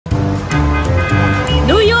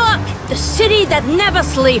the city that never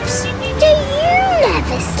sleeps. Do you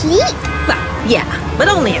never sleep? Well, yeah, but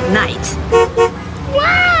only at night.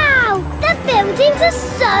 Wow! The buildings are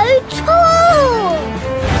so tall!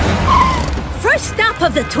 First stop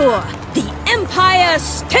of the tour, the Empire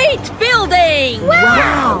State Building!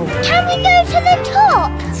 Wow! Can we go to the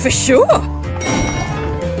top? For sure.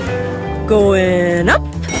 Going up.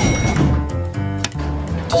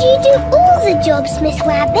 Do you do all the jobs, Miss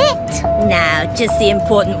Rabbit? No, just the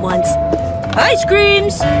important ones. Ice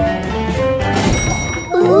creams!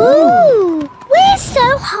 Ooh! We're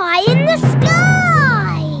so high in the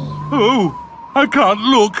sky! Oh, I can't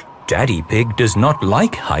look. Daddy Pig does not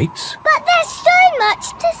like heights. But there's so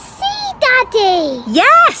much to see, Daddy!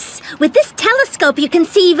 Yes! With this telescope you can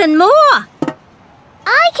see even more.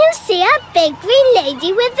 I can see a big green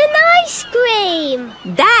lady with an ice cream!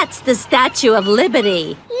 That's the Statue of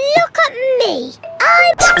Liberty. Look at me!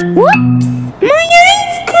 I'm... Whoops! My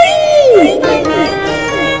ice cream!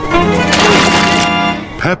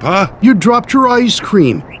 Peppa, you dropped your ice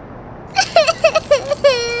cream.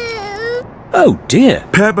 Oh dear.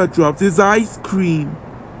 Peppa dropped his ice cream.